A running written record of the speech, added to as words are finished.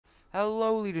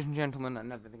Hello ladies and gentlemen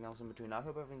and everything else in between. I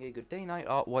hope you're having a good day, night,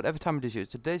 or whatever time it is here.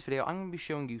 Today's video I'm going to be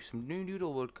showing you some new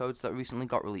Doodle word codes that recently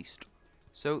got released.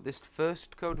 So this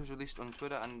first code was released on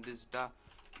Twitter and is da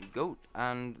goat,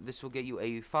 and this will get you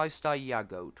a 5-star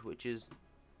yagoat, which is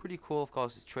pretty cool. Of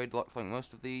course it's trade locked like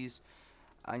most of these,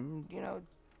 and you know,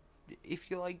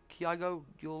 if you like yagoat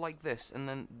you'll like this. And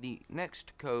then the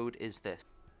next code is this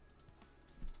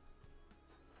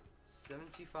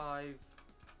 75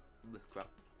 crap.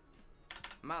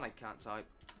 Man, I can't type.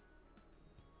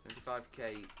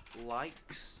 75k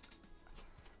likes.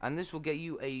 And this will get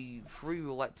you a free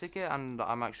roulette ticket, and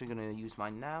I'm actually going to use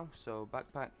mine now. So,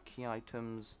 backpack, key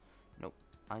items, nope,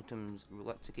 items,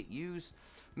 roulette ticket, use.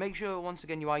 Make sure, once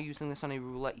again, you are using this on a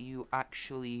roulette you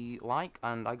actually like.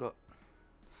 And I got,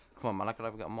 come on man, I could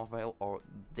either get a Morvale or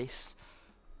this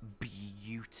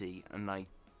beauty. And I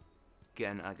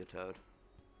get an Agatode.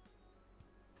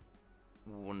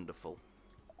 Wonderful.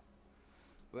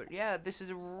 But yeah, this is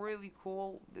a really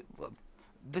cool.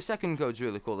 The second code's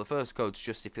really cool. The first code's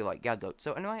just if you like Gagoat.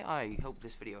 So anyway, I hope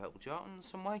this video helped you out in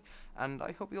some way, and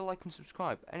I hope you'll like and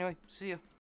subscribe. Anyway, see ya.